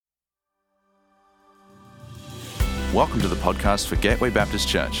Welcome to the podcast for Gateway Baptist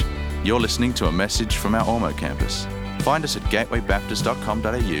Church. You're listening to a message from our Ormo campus. Find us at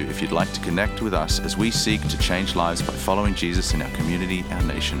gatewaybaptist.com.au if you'd like to connect with us as we seek to change lives by following Jesus in our community, our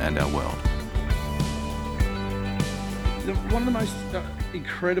nation, and our world. One of the most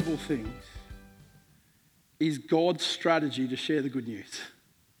incredible things is God's strategy to share the good news.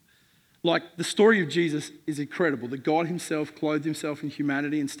 Like, the story of Jesus is incredible, that God himself clothed himself in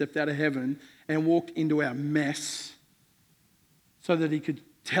humanity and stepped out of heaven and walked into our mess so that he could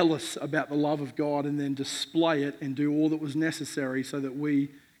tell us about the love of God and then display it and do all that was necessary so that we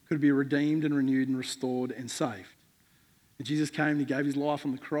could be redeemed and renewed and restored and saved. And Jesus came and he gave his life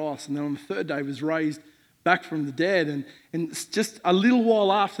on the cross, and then on the third day was raised back from the dead. And just a little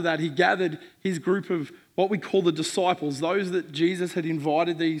while after that, he gathered his group of what we call the disciples, those that Jesus had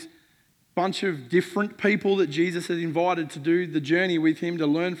invited, these bunch of different people that Jesus had invited to do the journey with him, to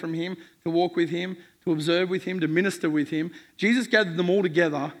learn from him, to walk with him, to observe with him, to minister with him. Jesus gathered them all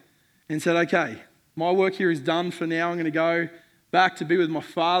together and said, okay, my work here is done for now. I'm going to go back to be with my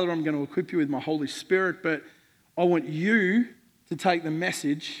Father. I'm going to equip you with my Holy Spirit, but I want you to take the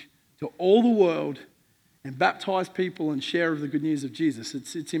message to all the world and baptize people and share of the good news of Jesus.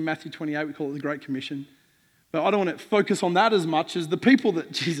 It's in Matthew 28, we call it the Great Commission. But I don't want to focus on that as much as the people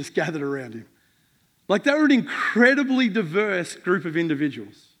that Jesus gathered around him. Like, they were an incredibly diverse group of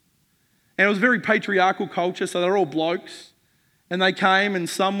individuals. And it was a very patriarchal culture, so they're all blokes. And they came, and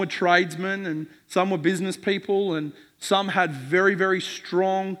some were tradesmen, and some were business people, and some had very, very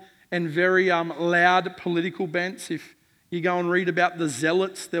strong and very loud political bents. If you go and read about the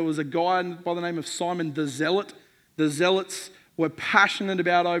Zealots, there was a guy by the name of Simon the Zealot. The Zealots were passionate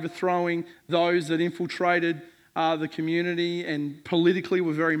about overthrowing those that infiltrated the community, and politically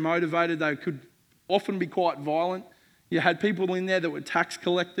were very motivated. They could often be quite violent. You had people in there that were tax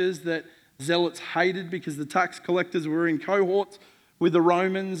collectors that Zealots hated because the tax collectors were in cohorts with the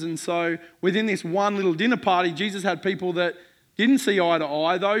Romans. And so within this one little dinner party, Jesus had people that didn't see eye to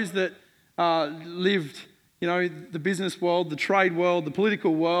eye, those that lived, the business world, the trade world, the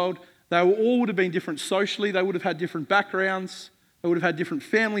political world. They all would have been different socially. They would have had different backgrounds. They would have had different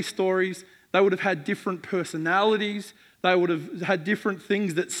family stories. They would have had different personalities. They would have had different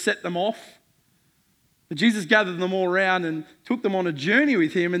things that set them off. But Jesus gathered them all around and took them on a journey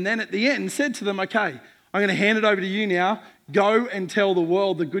with him, and then at the end said to them, okay, I'm going to hand it over to you now. Go and tell the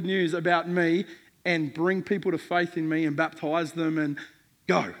world the good news about me and bring people to faith in me and baptize them, and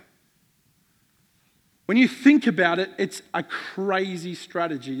go. When you think about it, it's a crazy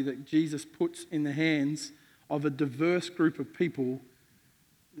strategy that Jesus puts in the hands of a diverse group of people,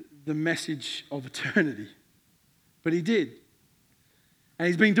 the message of eternity. But he did. And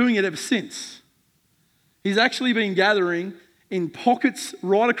he's been doing it ever since. He's actually been gathering in pockets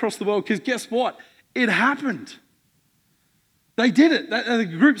right across the world, because guess what? It happened. They did it. The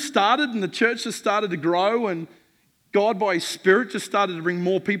group started and the church just started to grow, and God by his Spirit just started to bring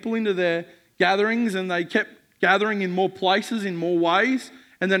more people into their gatherings, and they kept gathering in more places, in more ways,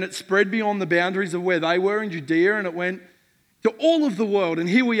 and then it spread beyond the boundaries of where they were in Judea, and it went to all of the world. And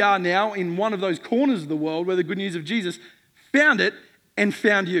here we are now in one of those corners of the world where the good news of Jesus found it and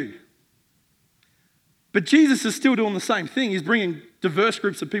found you. But Jesus is still doing the same thing. He's bringing diverse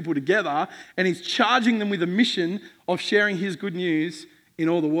groups of people together, and he's charging them with a mission of sharing his good news in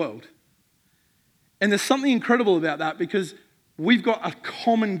all the world. And there's something incredible about that, because we've got a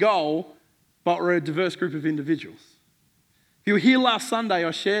common goal, but we're a diverse group of individuals. If you were here last Sunday,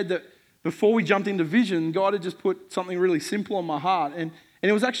 I shared that before we jumped into vision, God had just put something really simple on my heart, and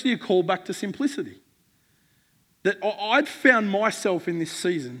it was actually a call back to simplicity. That I'd found myself in this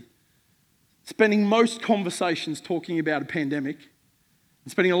season spending most conversations talking about a pandemic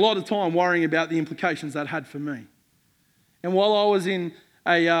and spending a lot of time worrying about the implications that had for me. And while I was in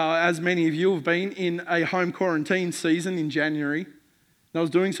as many of you have been, in a home quarantine season in January, and I was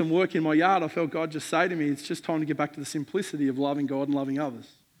doing some work in my yard, I felt God just say to me, it's just time to get back to the simplicity of loving God and loving others.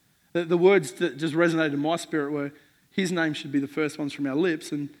 The words that just resonated in my spirit were, his name should be the first ones from our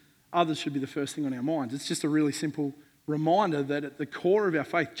lips, and others should be the first thing on our minds. It's just a really simple reminder that at the core of our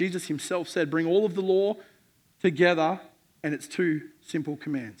faith, Jesus himself said, bring all of the law together, and it's two simple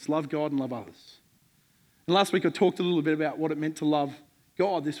commands: love God and love others. And last week I talked a little bit about what it meant to love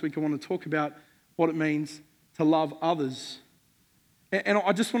God. This week I want to talk about what it means to love others. And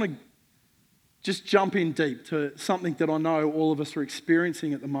I just want to just jump in deep to something that I know all of us are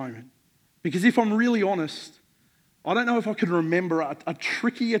experiencing at the moment. Because if I'm really honest, I don't know if I could remember a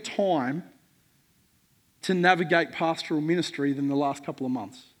trickier time to navigate pastoral ministry than the last couple of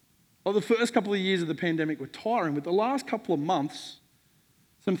months. Well, the first couple of years of the pandemic were tiring, but the last couple of months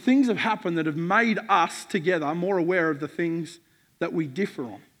some things have happened that have made us together more aware of the things that we differ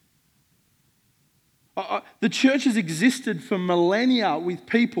on. The church has existed for millennia with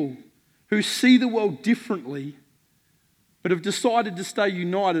people who see the world differently, but have decided to stay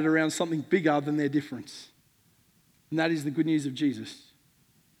united around something bigger than their difference. And that is the good news of Jesus.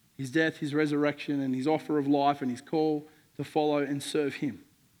 His death, his resurrection, and his offer of life, and his call to follow and serve him.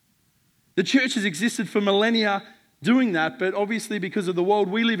 The church has existed for millennia doing that, but obviously because of the world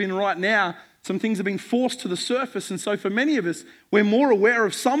we live in right now, some things have been forced to the surface. And so for many of us, we're more aware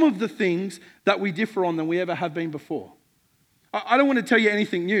of some of the things that we differ on than we ever have been before. I don't want to tell you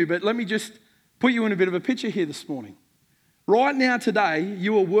anything new, but let me just put you in a bit of a picture here this morning. Right now today,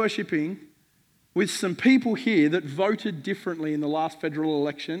 you are worshipping with some people here that voted differently in the last federal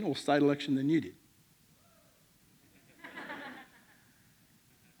election or state election than you did.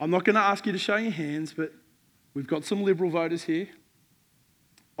 I'm not going to ask you to show your hands, but we've got some Liberal voters here.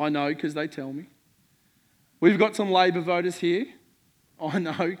 I know because they tell me. We've got some Labor voters here. I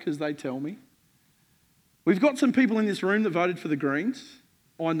know because they tell me. We've got some people in this room that voted for the Greens.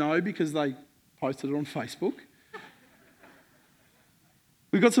 I know because they posted it on Facebook.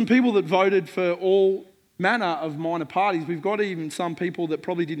 We've got some people that voted for all manner of minor parties. We've got even some people that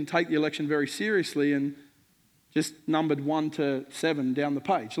probably didn't take the election very seriously and just numbered 1 to 7 down the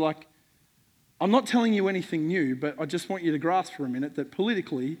page. Like, I'm not telling you anything new, but I just want you to grasp for a minute that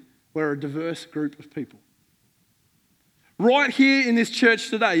politically, we're a diverse group of people. Right here in this church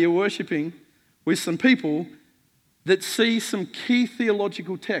today, you're worshipping with some people that see some key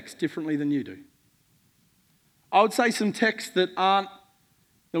theological texts differently than you do. I would say some texts that aren't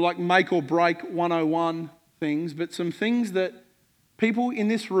like make or break 101 things, but some things that people in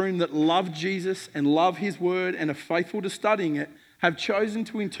this room that love Jesus and love his word and are faithful to studying it have chosen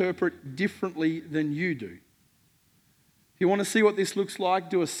to interpret differently than you do. If you want to see what this looks like,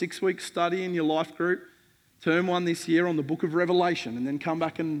 do a 6-week study in your life group, term 1 this year on the book of Revelation, and then come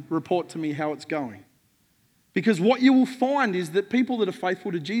back and report to me how it's going. Because what you will find is that people that are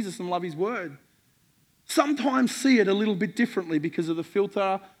faithful to Jesus and love his word sometimes see it a little bit differently because of the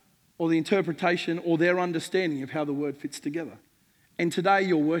filter or the interpretation or their understanding of how the word fits together. And today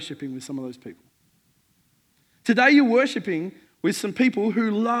you're worshipping with some of those people. Today you're worshipping with some people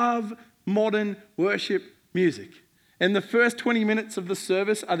who love modern worship music. And the first 20 minutes of the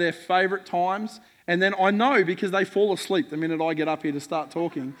service are their favourite times. And then I know because they fall asleep the minute I get up here to start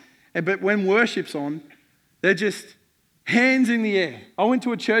talking. But when worship's on, they're just hands in the air. I went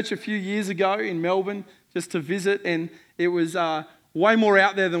to a church a few years ago in Melbourne just to visit, and it was way more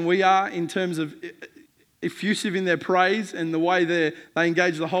out there than we are in terms of effusive in their praise and the way they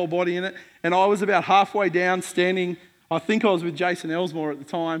engage the whole body in it. And I was about halfway down standing, I think I was with Jason Elsmore at the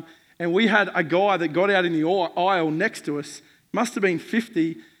time, and we had a guy that got out in the aisle next to us, must have been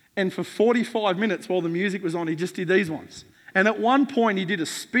 50, and for 45 minutes while the music was on, he just did these ones. And at one point he did a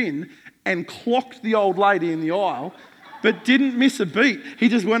spin and clocked the old lady in the aisle, but didn't miss a beat. He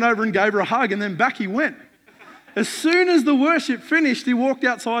just went over and gave her a hug, and then back he went. As soon as the worship finished, he walked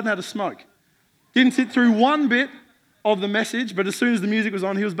outside and had a smoke. Didn't sit through one bit of the message, but as soon as the music was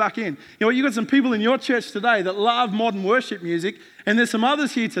on, he was back in. You know what, you've got some people in your church today that love modern worship music, and there's some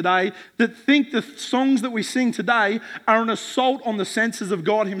others here today that think the songs that we sing today are an assault on the senses of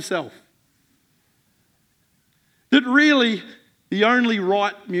God himself. That really, the only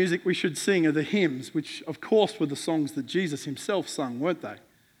right music we should sing are the hymns, which of course were the songs that Jesus himself sung, weren't they?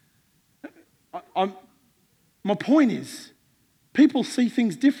 My point is, people see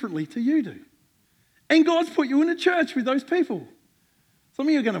things differently to you do. And God's put you in a church with those people. Some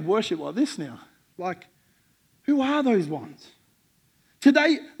of you are going to worship like this now. Like, who are those ones?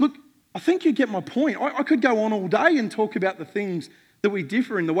 Today, look, I think you get my point. I could go on all day and talk about the things that we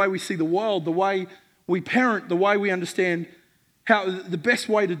differ in, the way we see the world, the way we parent, the way we understand how the best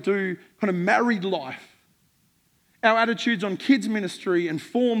way to do kind of married life, our attitudes on kids ministry and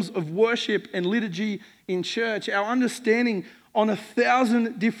forms of worship and liturgy in church, our understanding on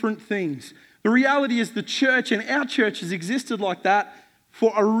 1,000 different things. The reality is the church and our church has existed like that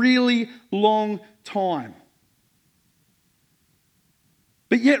for a really long time.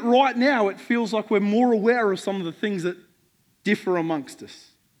 But yet right now it feels like we're more aware of some of the things that differ amongst us.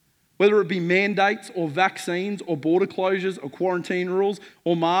 Whether it be mandates or vaccines or border closures or quarantine rules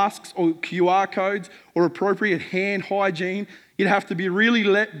or masks or QR codes or appropriate hand hygiene, you'd have to be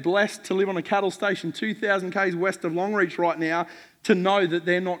really blessed to live on a cattle station 2,000 k's west of Longreach right now to know that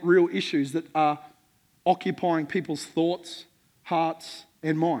they're not real issues that are occupying people's thoughts, hearts,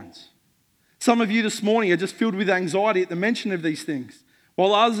 and minds. Some of you this morning are just filled with anxiety at the mention of these things,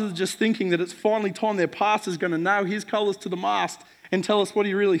 while others are just thinking that it's finally time their pastor's going to nail his colours to the mast and tell us what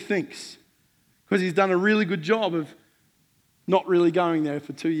he really thinks, because he's done a really good job of not really going there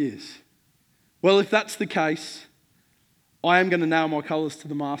for 2 years. Well, if that's the case, I am going to nail my colours to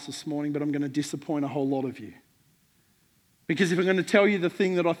the mast this morning, but I'm going to disappoint a whole lot of you. Because if I'm going to tell you the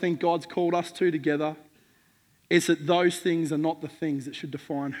thing that I think God's called us to together, it's that those things are not the things that should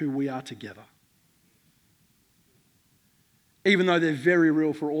define who we are together. Even though they're very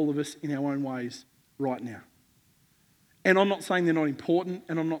real for all of us in our own ways right now. And I'm not saying they're not important,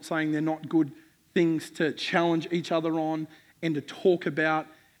 and I'm not saying they're not good things to challenge each other on and to talk about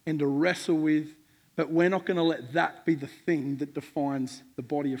and to wrestle with, but we're not going to let that be the thing that defines the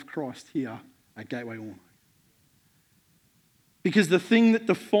body of Christ here at Gateway Ormeau. Because the thing that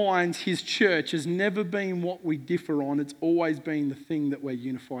defines his church has never been what we differ on, it's always been the thing that we're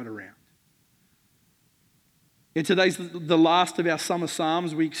unified around. Yeah, today's the last of our summer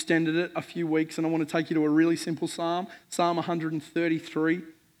psalms. We extended it a few weeks, and I want to take you to a really simple psalm, Psalm 133.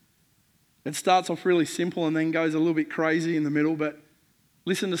 It starts off really simple and then goes a little bit crazy in the middle, but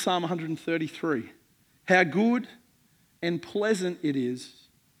listen to Psalm 133. How good and pleasant it is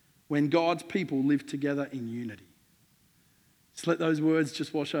when God's people live together in unity. Just let those words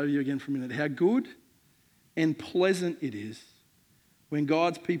just wash over you again for a minute. How good and pleasant it is when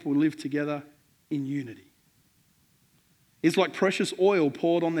God's people live together in unity. It's like precious oil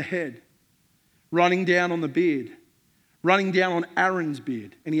poured on the head, running down on the beard, running down on Aaron's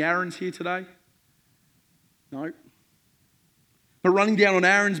beard. Any Aarons here today? No. But running down on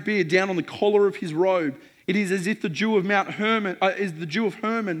Aaron's beard, down on the collar of his robe. It is as if the dew of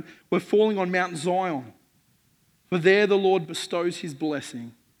Hermon were falling on Mount Zion. For there the Lord bestows his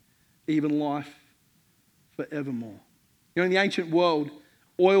blessing, even life forevermore. You know, in the ancient world,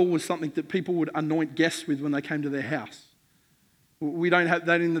 oil was something that people would anoint guests with when they came to their house. We don't have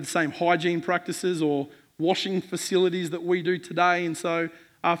that in the same hygiene practices or washing facilities that we do today. And so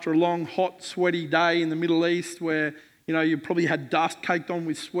after a long, hot, sweaty day in the Middle East where, you know, you probably had dust caked on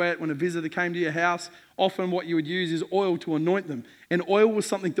with sweat when a visitor came to your house, often what you would use is oil to anoint them. And oil was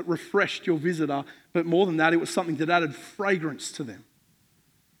something that refreshed your visitor, but more than that, it was something that added fragrance to them.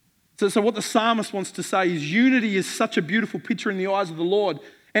 So what the psalmist wants to say is unity is such a beautiful picture in the eyes of the Lord.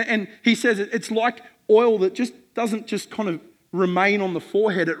 And he says it's like oil that just doesn't just kind of remain on the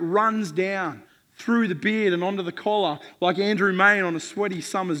forehead. It runs down through the beard and onto the collar like Andrew Mayne on a sweaty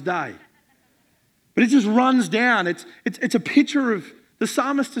summer's day. But it just runs down. It's a picture of the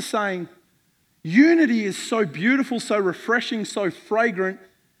psalmist is saying unity is so beautiful, so refreshing, so fragrant,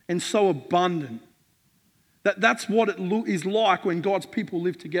 and so abundant. That's what it is like when God's people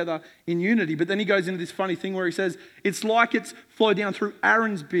live together in unity. But then he goes into this funny thing where he says it's like it's flowed down through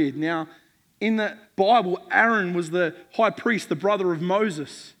Aaron's beard. Now, in the Bible, Aaron was the high priest, the brother of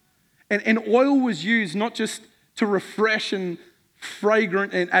Moses. And oil was used not just to refresh and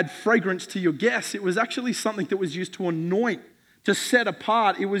add fragrance to your guests. It was actually something that was used to anoint, to set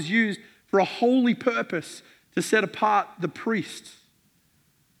apart. It was used for a holy purpose, to set apart the priests.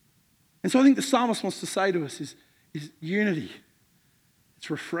 And so I think the psalmist wants to say to us is unity. It's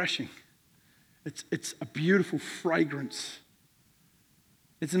refreshing. It's a beautiful fragrance.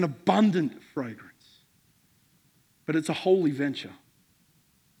 It's an abundant fragrance, but it's a holy venture.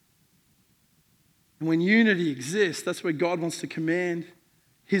 And when unity exists, that's where God wants to command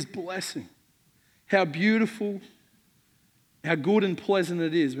his blessing. How beautiful, how good and pleasant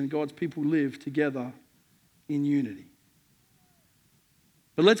it is when God's people live together in unity.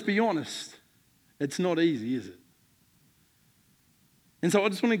 But let's be honest, it's not easy, is it? And so I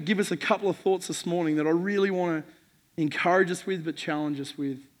just want to give us a couple of thoughts this morning that I really want to encourage us with, but challenge us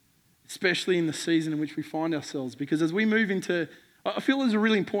with, especially in the season in which we find ourselves. Because as we move into, I feel there's a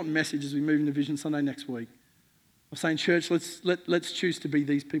really important message as we move into Vision Sunday next week. I'm saying, church, let's choose to be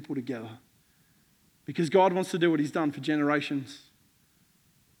these people together. Because God wants to do what he's done for generations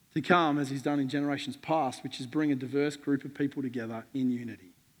to come, as he's done in generations past, which is bring a diverse group of people together in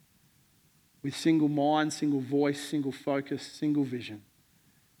unity. With single mind, single voice, single focus, single vision.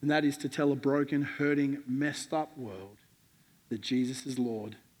 And that is to tell a broken, hurting, messed up world that Jesus is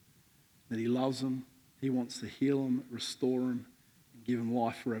Lord, that he loves them, he wants to heal them, restore them, and give them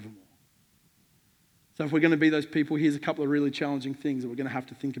life forevermore. So if we're going to be those people, here's a couple of really challenging things that we're going to have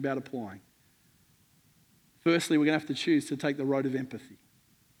to think about applying. Firstly, we're going to have to choose to take the road of empathy.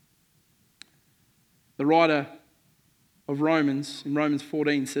 The writer of Romans, in Romans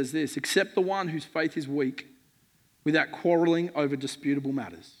 14, says this: accept the one whose faith is weak without quarreling over disputable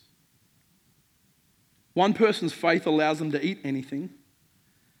matters. One person's faith allows them to eat anything,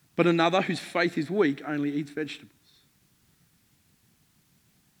 but another whose faith is weak only eats vegetables.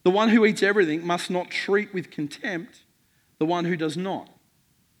 The one who eats everything must not treat with contempt the one who does not.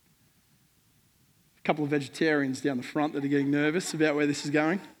 A couple of vegetarians down the front that are getting nervous about where this is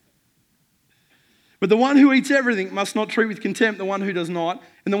going. But the one who eats everything must not treat with contempt the one who does not,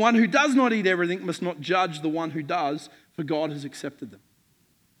 and the one who does not eat everything must not judge the one who does, for God has accepted them.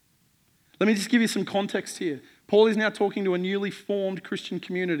 Let me just give you some context here. Paul is now talking to a newly formed Christian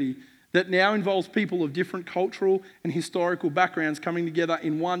community that now involves people of different cultural and historical backgrounds coming together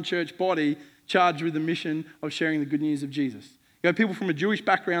in one church body charged with the mission of sharing the good news of Jesus. You have people from a Jewish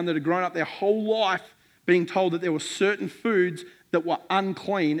background that had grown up their whole life being told that there were certain foods that were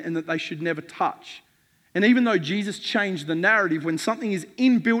unclean and that they should never touch. And even though Jesus changed the narrative, when something is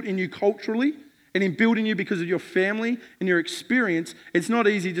inbuilt in you culturally and inbuilt in you because of your family and your experience, it's not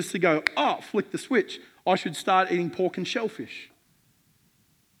easy just to go, oh, flick the switch. I should start eating pork and shellfish.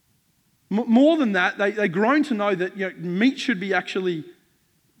 More than that, they've grown to know that meat should be actually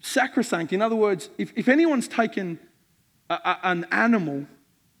sacrosanct. In other words, if anyone's taken an animal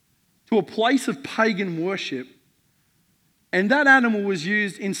to a place of pagan worship, and that animal was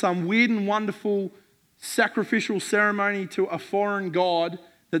used in some weird and wonderful sacrificial ceremony to a foreign god,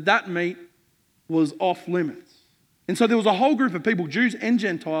 that meat was off limits. And so there was a whole group of people, Jews and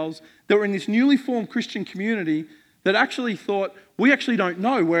Gentiles, that were in this newly formed Christian community that actually thought, we actually don't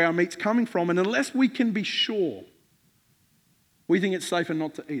know where our meat's coming from, and unless we can be sure, we think it's safer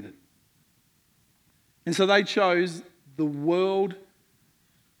not to eat it. And so they chose the world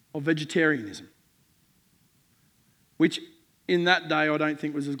of vegetarianism, which in that day I don't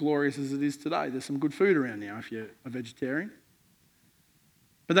think was as glorious as it is today. There's some good food around now if you're a vegetarian.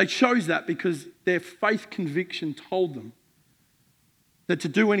 But they chose that because their faith conviction told them that to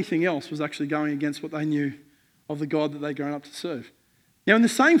do anything else was actually going against what they knew of the God that they'd grown up to serve. Now, in the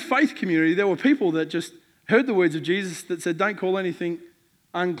same faith community, there were people that just heard the words of Jesus that said, don't call anything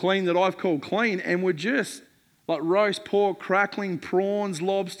unclean that I've called clean, and were just like roast pork, crackling prawns,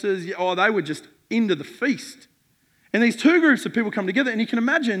 lobsters. Oh, they were just into the feast. And these two groups of people come together, and you can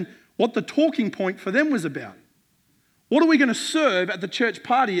imagine what the talking point for them was about. What are we going to serve at the church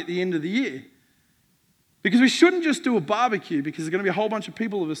party at the end of the year? Because we shouldn't just do a barbecue because there's going to be a whole bunch of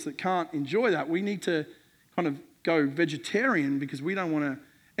people of us that can't enjoy that. We need to kind of go vegetarian because we don't want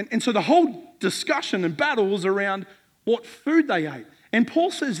to. And so the whole discussion and battle was around what food they ate. And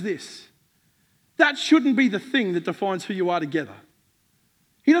Paul says this, that shouldn't be the thing that defines who you are together.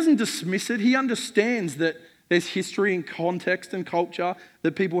 He doesn't dismiss it. He understands that there's history and context and culture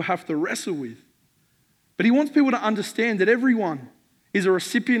that people have to wrestle with. But he wants people to understand that everyone is a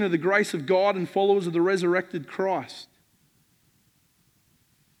recipient of the grace of God and followers of the resurrected Christ.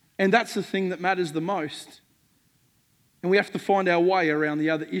 And that's the thing that matters the most. And we have to find our way around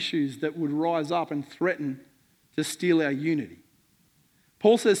the other issues that would rise up and threaten to steal our unity.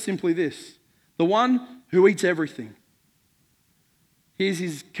 Paul says simply this, the one who eats everything, here's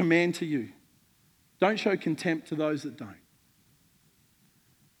his command to you. Don't show contempt to those that don't.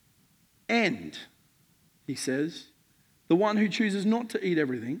 And, he says, the one who chooses not to eat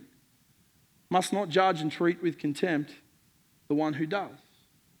everything must not judge and treat with contempt the one who does.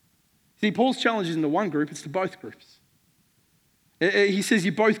 See, Paul's challenge isn't to one group, it's to both groups. He says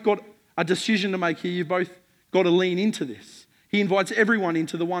you've both got a decision to make here, you've both got to lean into this. He invites everyone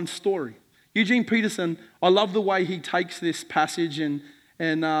into the one story. Eugene Peterson, I love the way he takes this passage and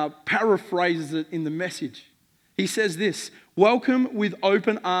paraphrases it in the Message. He says this, welcome with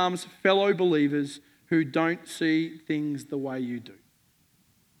open arms fellow believers who don't see things the way you do.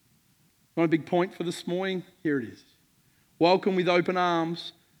 Want a big point for this morning? Here it is. Welcome with open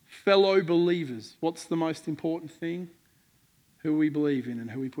arms fellow believers. What's the most important thing? Who we believe in and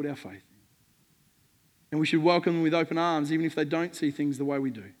who we put our faith in. And we should welcome them with open arms even if they don't see things the way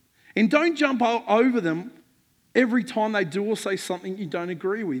we do. And don't jump over them every time they do or say something you don't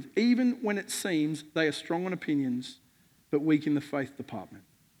agree with, even when it seems they are strong on opinions but weak in the faith department.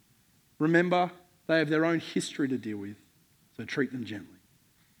 Remember, they have their own history to deal with, so treat them gently.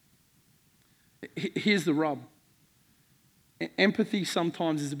 Here's the rub. Empathy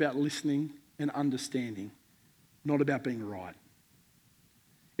sometimes is about listening and understanding, not about being right.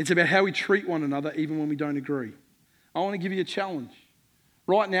 It's about how we treat one another even when we don't agree. I want to give you a challenge.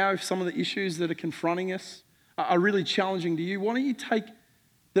 Right now, if some of the issues that are confronting us are really challenging to you, why don't you take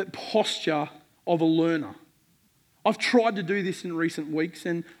that posture of a learner? I've tried to do this in recent weeks,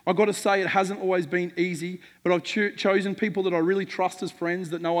 and I've got to say it hasn't always been easy, but I've chosen people that I really trust as friends,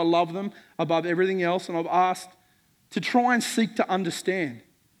 that know I love them above everything else, and I've asked to try and seek to understand.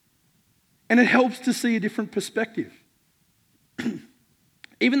 And it helps to see a different perspective.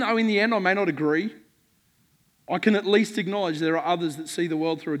 Even though in the end I may not agree, I can at least acknowledge there are others that see the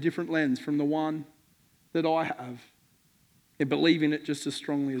world through a different lens from the one that I have. and believe in it just as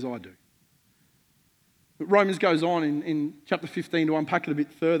strongly as I do. But Romans goes on in chapter 15 to unpack it a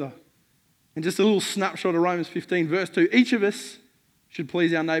bit further. And just a little snapshot of Romans 15, verse 2. Each of us should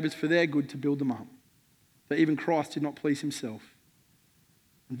please our neighbours for their good to build them up. For even Christ did not please himself.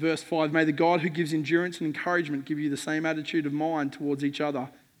 And verse 5, may the God who gives endurance and encouragement give you the same attitude of mind towards each other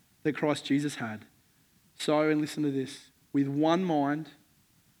that Christ Jesus had. So, and listen to this, with one mind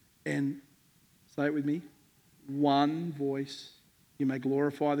and, say it with me, one voice, you may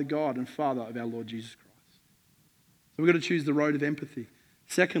glorify the God and Father of our Lord Jesus Christ. So we've got to choose the road of empathy.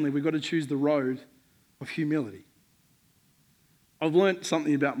 Secondly, we've got to choose the road of humility. I've learnt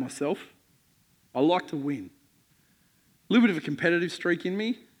something about myself. I like to win. A little bit of a competitive streak in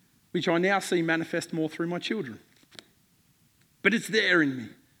me, which I now see manifest more through my children. But it's there in me.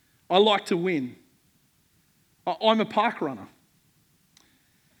 I like to win. I'm a park runner.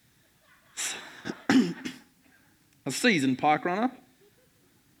 A seasoned park runner.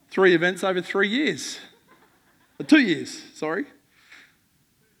 3 events over 3 years. 2 years, sorry.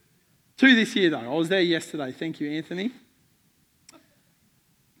 2 this year though. I was there yesterday. Thank you, Anthony.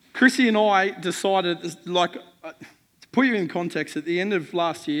 Chrissy and I decided, to put you in context, at the end of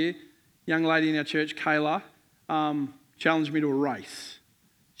last year, a young lady in our church, Kayla, challenged me to a race.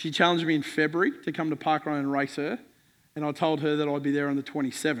 She challenged me in February to come to Parkrun and race her, and I told her that I'd be there on the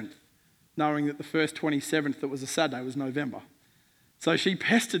 27th, knowing that the first 27th, that was a Saturday, was November. So she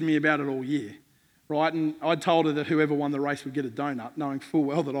pestered me about it all year, right? And I told her that whoever won the race would get a donut, knowing full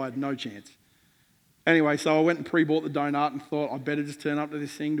well that I had no chance. Anyway, so I went and pre-bought the donut and thought I'd better just turn up to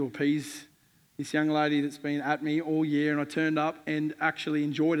this thing to appease this young lady that's been at me all year. And I turned up and actually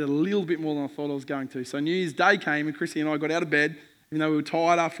enjoyed it a little bit more than I thought I was going to. So New Year's Day came and Chrissy and I got out of bed, even though we were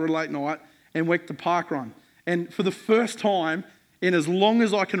tired after a late night, and went to Parkrun. And for the first time in as long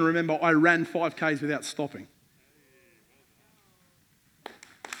as I can remember, I ran 5Ks without stopping.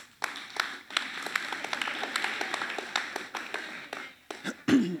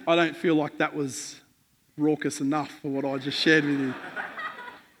 I don't feel like that was raucous enough for what I just shared with you.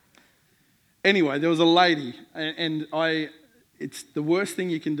 Anyway, there was a lady, and it's the worst thing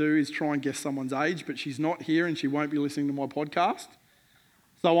you can do is try and guess someone's age, but she's not here and she won't be listening to my podcast.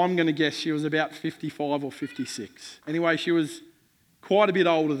 So I'm going to guess she was about 55 or 56. Anyway, she was quite a bit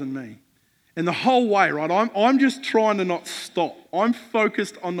older than me. And the whole way, right, I'm just trying to not stop. I'm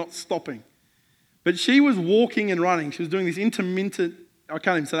focused on not stopping. But she was walking and running. She was doing this intermittent, I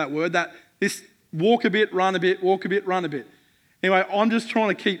can't even say that word, this walk a bit, run a bit, walk a bit, run a bit. Anyway, I'm just trying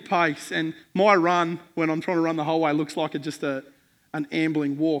to keep pace, and my run, when I'm trying to run the whole way, looks like just an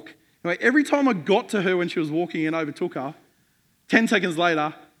ambling walk. Anyway, every time I got to her when she was walking and overtook her, 10 seconds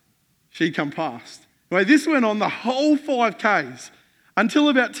later, she'd come past. Anyway, this went on the whole 5Ks until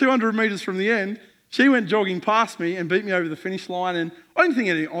about 200 metres from the end. She went jogging past me and beat me over the finish line, and I didn't think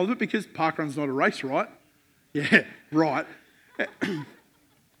anything of it because parkrun's not a race, right? Yeah, right.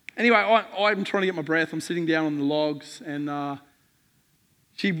 Anyway, I'm trying to get my breath. I'm sitting down on the logs, and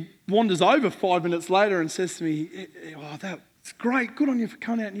she wanders over 5 minutes later and says to me, "Oh, that's great. Good on you for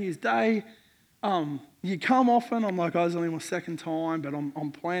coming out New Year's Day. You come often?" I'm like, "Oh, it's only my second time, but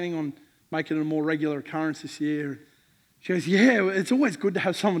I'm planning on making it a more regular occurrence this year." She goes, "Yeah, it's always good to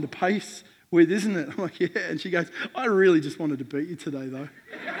have someone to pace with, isn't it?" I'm like, "Yeah." And she goes, "I really just wanted to beat you today, though."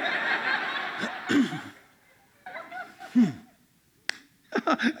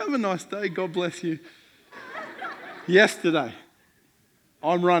 Have a nice day. God bless you. Yesterday,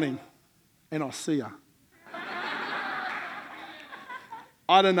 I'm running and I see her.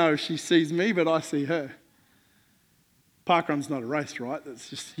 I don't know if she sees me, but I see her. Parkrun's not a race, right? That's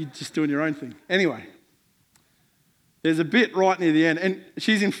just, you're just doing your own thing. Anyway, there's a bit right near the end, and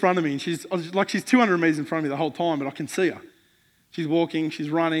she's in front of me, and she's 200 metres in front of me the whole time, but I can see her. She's walking, she's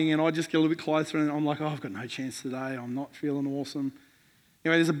running, and I just get a little bit closer, and I'm like, "Oh, I've got no chance today. I'm not feeling awesome."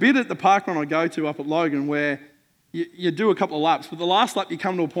 Anyway, there's a bit at the parkrun I go to up at Logan where you do a couple of laps, but the last lap you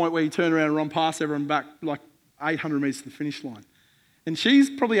come to a point where you turn around and run past everyone back like 800 metres to the finish line. And she's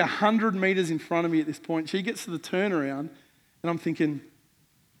probably 100 metres in front of me at this point. She gets to the turnaround, and I'm thinking,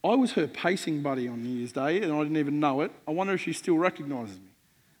 I was her pacing buddy on New Year's Day, and I didn't even know it. I wonder if she still recognises me.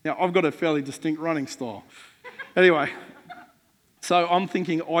 Now, I've got a fairly distinct running style. Anyway, so I'm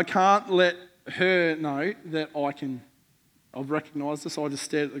thinking, I can't let her know that I've recognised her, so I just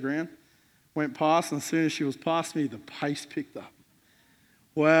stared at the ground, went past, and as soon as she was past me, the pace picked up.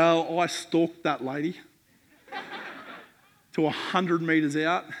 Well, I stalked that lady to 100 metres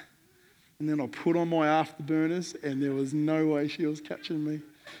out, and then I put on my afterburners, and there was no way she was catching me.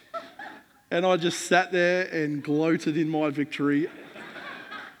 And I just sat there and gloated in my victory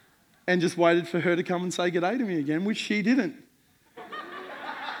and just waited for her to come and say good day to me again, which she didn't.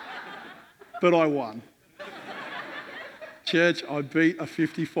 but I won. Church, I beat a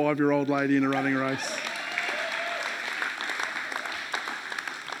 55-year-old lady in a running race.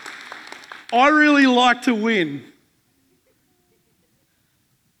 I really like to win,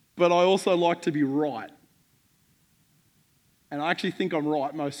 but I also like to be right. And I actually think I'm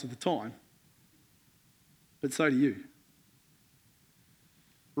right most of the time, but so do you.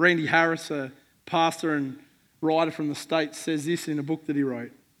 Randy Harris, a pastor and writer from the States, says this in a book that he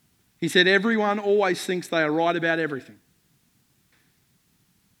wrote. He said, everyone always thinks they are right about everything.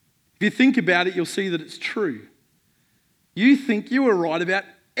 If you think about it, you'll see that it's true. You think you are right about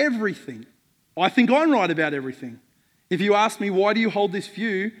everything. I think I'm right about everything. If you ask me, why do you hold this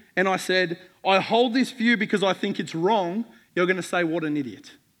view? And I said, I hold this view because I think it's wrong, you're going to say, what an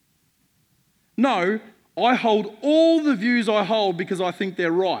idiot. No, I hold all the views I hold because I think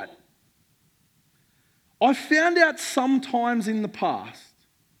they're right. I found out sometimes in the past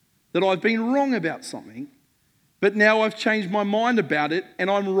that I've been wrong about something, but now I've changed my mind about it and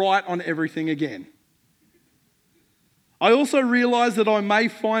I'm right on everything again. I also realise that I may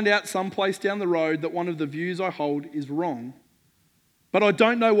find out someplace down the road that one of the views I hold is wrong, but I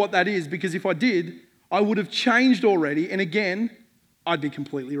don't know what that is because if I did, I would have changed already and again, I'd be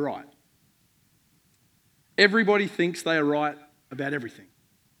completely right. Everybody thinks they are right about everything.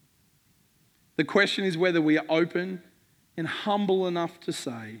 The question is whether we are open and humble enough to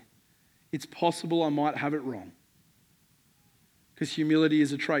say, it's possible I might have it wrong. Because humility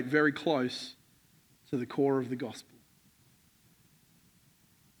is a trait very close to the core of the gospel.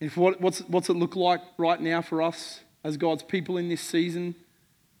 And what's it look like right now for us as God's people in this season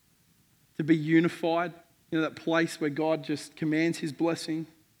to be unified? You know, that place where God just commands his blessing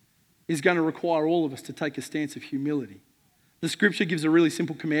is going to require all of us to take a stance of humility. The scripture gives a really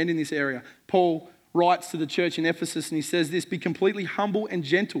simple command in this area. Paul writes to the church in Ephesus and he says this, be completely humble and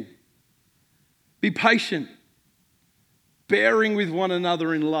gentle. Be patient, bearing with one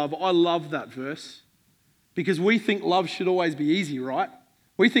another in love. I love that verse because we think love should always be easy, right?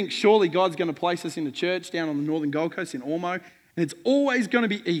 We think surely God's going to place us in a church down on the northern Gold Coast in Ormeau, and it's always going to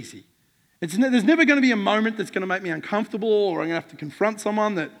be easy. There's never going to be a moment that's going to make me uncomfortable or I'm going to have to confront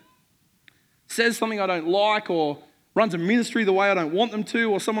someone that says something I don't like or runs a ministry the way I don't want them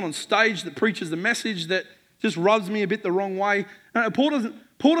to, or someone on stage that preaches the message that just rubs me a bit the wrong way. Paul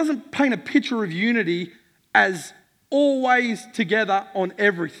doesn't paint a picture of unity as always together on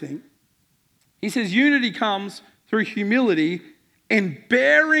everything. He says unity comes through humility and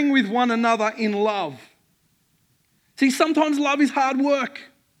bearing with one another in love. See, sometimes love is hard work.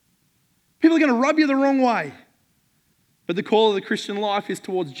 People are going to rub you the wrong way. But the call of the Christian life is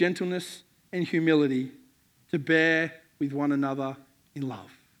towards gentleness and humility to bear with one another in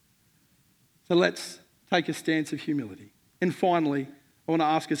love. So let's take a stance of humility. And finally, I want to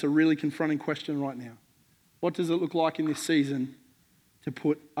ask us a really confronting question right now. What does it look like in this season to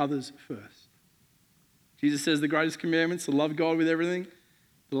put others first? Jesus says the greatest commandments to love God with everything,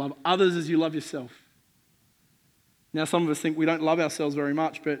 to love others as you love yourself. Now, some of us think we don't love ourselves very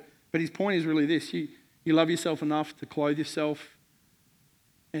much, but his point is really this. You love yourself enough to clothe yourself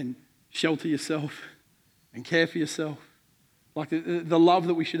and shelter yourself and care for yourself. Like the love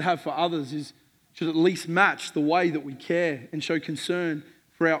that we should have for others should at least match the way that we care and show concern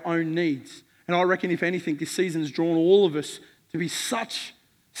for our own needs. And I reckon, if anything, this season has drawn all of us to be such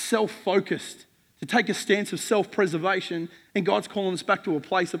self-focused, to take a stance of self-preservation, and God's calling us back to a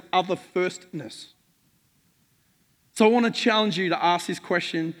place of other firstness. So I want to challenge you to ask this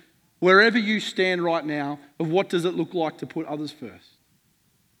question, wherever you stand right now, of what does it look like to put others first?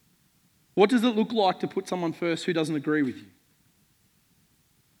 What does it look like to put someone first who doesn't agree with you?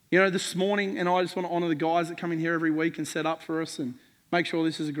 You know, this morning, and I just want to honour the guys that come in here every week and set up for us and make sure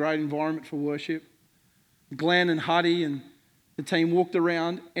this is a great environment for worship. Glenn and Huddy and the team walked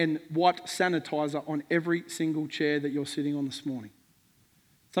around and wiped sanitizer on every single chair that you're sitting on this morning.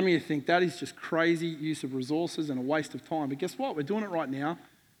 Some of you think that is just crazy use of resources and a waste of time. But guess what? We're doing it right now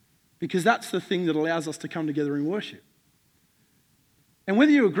because that's the thing that allows us to come together in worship. And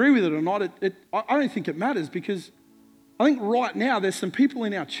whether you agree with it or not, I don't think it matters, because I think right now there's some people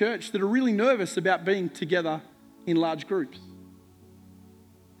in our church that are really nervous about being together in large groups.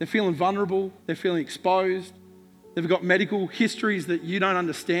 They're feeling vulnerable. They're feeling exposed. They've got medical histories that you don't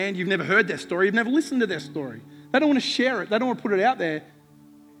understand. You've never heard their story. You've never listened to their story. They don't want to share it. They don't want to put it out there.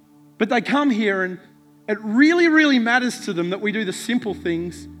 But they come here and it really, really matters to them that we do the simple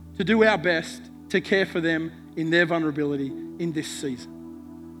things to do our best to care for them in their vulnerability in this season.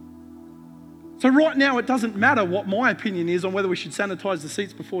 So right now, it doesn't matter what my opinion is on whether we should sanitize the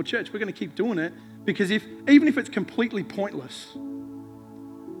seats before church. We're going to keep doing it because even if it's completely pointless,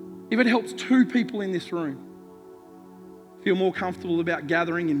 if it helps 2 people in this room feel more comfortable about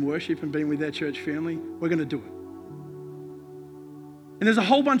gathering in worship and being with their church family, we're going to do it. And there's a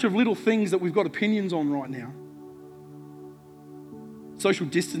whole bunch of little things that we've got opinions on right now. Social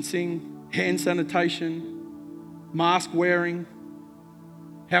distancing, hand sanitation, mask wearing,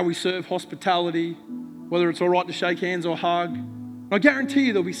 how we serve hospitality, whether it's all right to shake hands or hug. I guarantee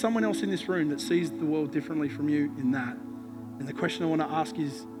you there'll be someone else in this room that sees the world differently from you in that. And the question I want to ask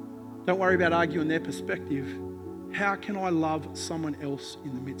is, don't worry about arguing their perspective. How can I love someone else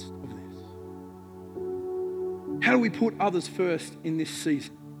in the midst of this? How do we put others first in this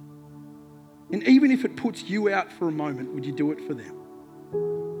season? And even if it puts you out for a moment, would you do it for them?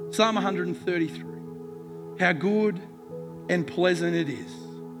 Psalm 133. How good and pleasant it is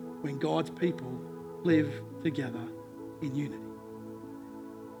when God's people live together in unity.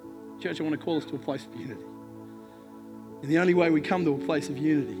 Church, I want to call us to a place of unity. And the only way we come to a place of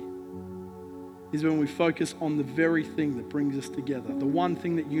unity is when we focus on the very thing that brings us together. The one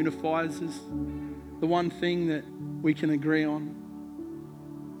thing that unifies us, the one thing that we can agree on,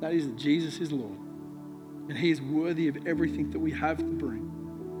 that is that Jesus is Lord. And he is worthy of everything that we have to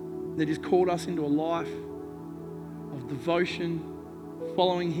bring. That he's called us into a life of devotion,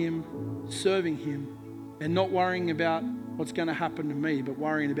 following him, serving him, and not worrying about what's going to happen to me, but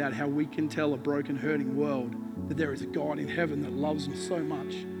worrying about how we can tell a broken, hurting world that there is a God in heaven that loves them so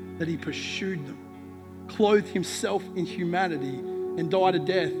much that he pursued them, clothed himself in humanity, and died a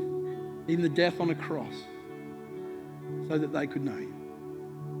death, even the death on a cross, so that they could know him.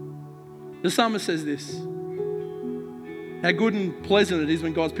 The psalmist says this: how good and pleasant it is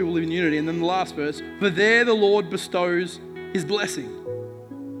when God's people live in unity. And then the last verse, for there the Lord bestows his blessing,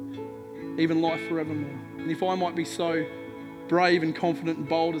 even life forevermore. And if I might be so brave and confident and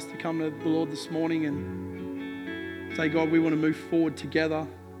bold as to come to the Lord this morning and say, God, we want to move forward together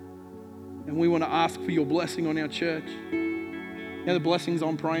and we want to ask for your blessing on our church. You know the blessings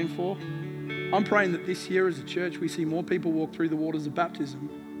I'm praying for? I'm praying that this year as a church we see more people walk through the waters of baptism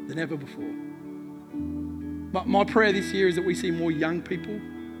than ever before. My prayer this year is that we see more young people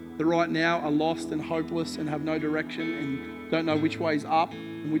that right now are lost and hopeless and have no direction and don't know which way is up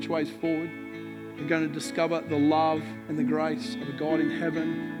and which way is forward. They're going to discover the love and the grace of a God in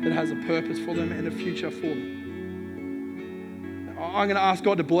heaven that has a purpose for them and a future for them. I'm going to ask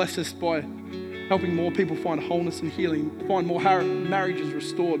God to bless us by helping more people find wholeness and healing, find more marriages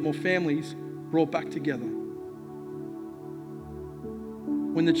restored, more families brought back together.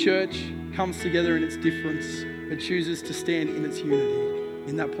 When the church comes together in its difference, it chooses to stand in its unity.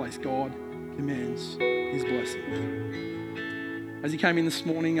 In that place, God commands his blessing. As you came in this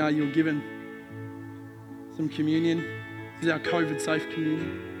morning, you were given some communion. This is our COVID-safe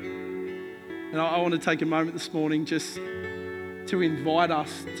communion. And I want to take a moment this morning just to invite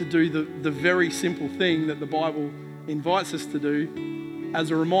us to do the very simple thing that the Bible invites us to do as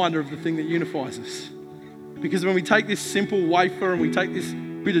a reminder of the thing that unifies us. Because when we take this simple wafer and we take this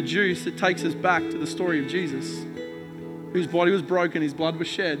bit of juice, it takes us back to the story of Jesus, whose body was broken, his blood was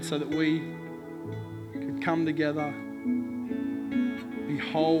shed so that we could come together, be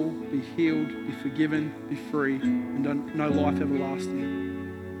whole, be healed, be forgiven, be free, and know life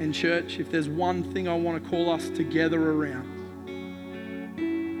everlasting. And church, if there's one thing I want to call us together around,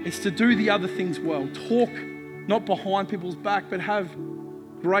 it's to do the other things well. Talk not behind people's back, but have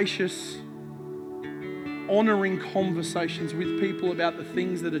gracious, honouring conversations with people about the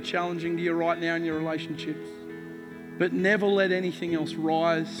things that are challenging to you right now in your relationships. But never let anything else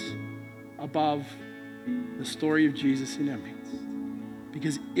rise above the story of Jesus in our midst,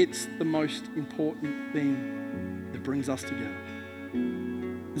 because it's the most important thing that brings us together.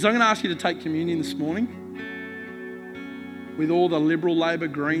 And so I'm going to ask you to take communion this morning with all the Liberal, Labor,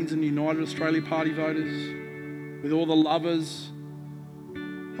 Greens and United Australia Party voters, with all the lovers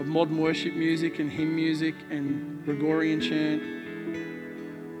of modern worship music and hymn music and Gregorian chant,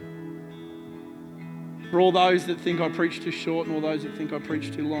 for all those that think I preach too short and all those that think I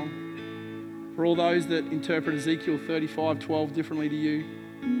preach too long, for all those that interpret Ezekiel 35:12 differently to you.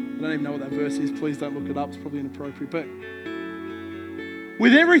 I don't even know what that verse is. Please don't look it up. It's probably inappropriate. But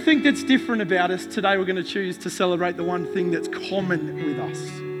with everything that's different about us, today we're going to choose to celebrate the one thing that's common with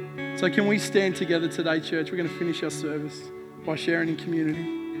us. So can we stand together today, church? We're going to finish our service by sharing in community.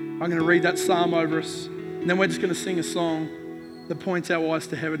 I'm going to read that psalm over us, and then we're just going to sing a song that points our eyes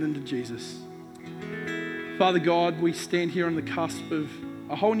to heaven and to Jesus. Father God, we stand here on the cusp of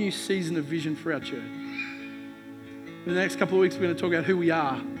a whole new season of vision for our church. For the next couple of weeks, we're going to talk about who we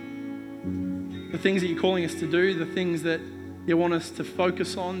are, the things that you're calling us to do, the things that you want us to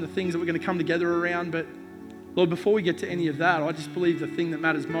focus on, the things that we're going to come together around. But Lord, before we get to any of that, I just believe the thing that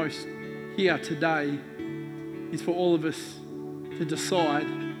matters most here today is for all of us to decide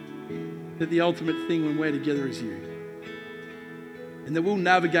that the ultimate thing when we're together is you. And that we'll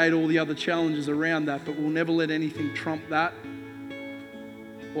navigate all the other challenges around that, but we'll never let anything trump that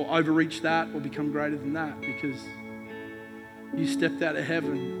or overreach that or become greater than that, because you stepped out of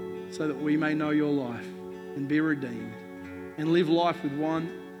heaven so that we may know your life and be redeemed and live life with one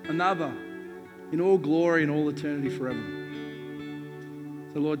another in all glory and all eternity forever.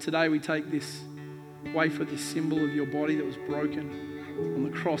 So Lord, today we take this wafer, this symbol of your body that was broken on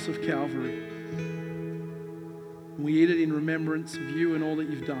the cross of Calvary. And we eat it in remembrance of you and all that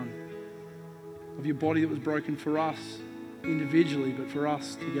you've done, of your body that was broken for us individually, but for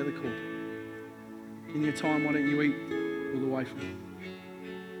us together corporately. In your time, why don't you eat with the wafer?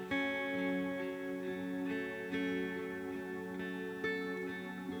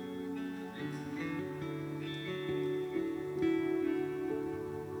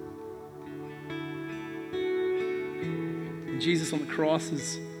 Jesus on the cross,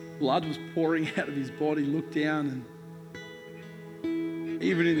 his blood was pouring out of his body, looked down, and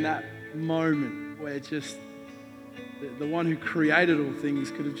even in that moment where just the one who created all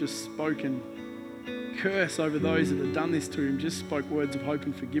things could have just spoken curse over those that had done this to him, just spoke words of hope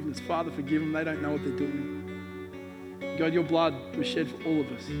and forgiveness. Father, forgive them, they don't know what they're doing. God, your blood was shed for all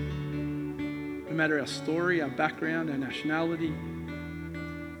of us. No matter our story, our background, our nationality,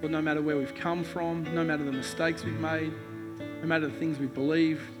 or no matter where we've come from, no matter the mistakes we've made, no matter the things we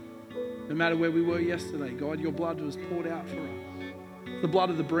believe, no matter where we were yesterday, God, your blood was poured out for us. The blood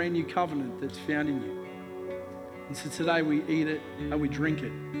of the brand new covenant that's found in you. And so today we eat it and we drink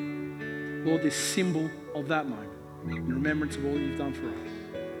it. Lord, this symbol of that moment, in remembrance of all that you've done for us.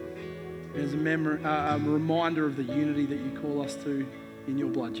 And as a reminder of the unity that you call us to in your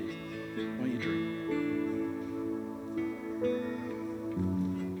blood, Jesus. Why don't you drink?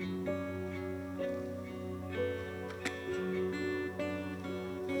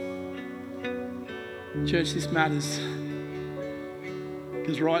 Church, this matters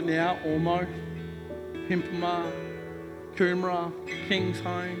because right now, Ormeau, Pimpama, Coomera,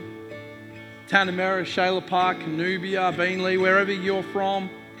 Kingsholm, Tanamera, Shayla Park, Canubia, Beenleigh, wherever you're from,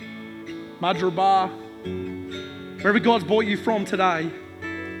 Madrabar, wherever God's brought you from today,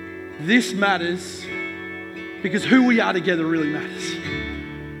 this matters because who we are together really matters.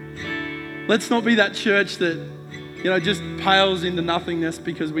 Let's not be that church that just pales into nothingness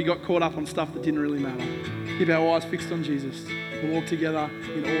because we got caught up on stuff that didn't really matter. Keep our eyes fixed on Jesus and walk together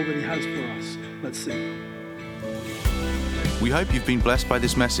in all that he has for us. Let's sing. We hope you've been blessed by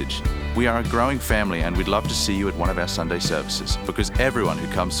this message. We are a growing family and we'd love to see you at one of our Sunday services because everyone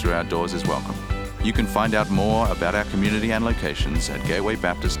who comes through our doors is welcome. You can find out more about our community and locations at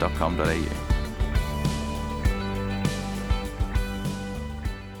gatewaybaptist.com.au.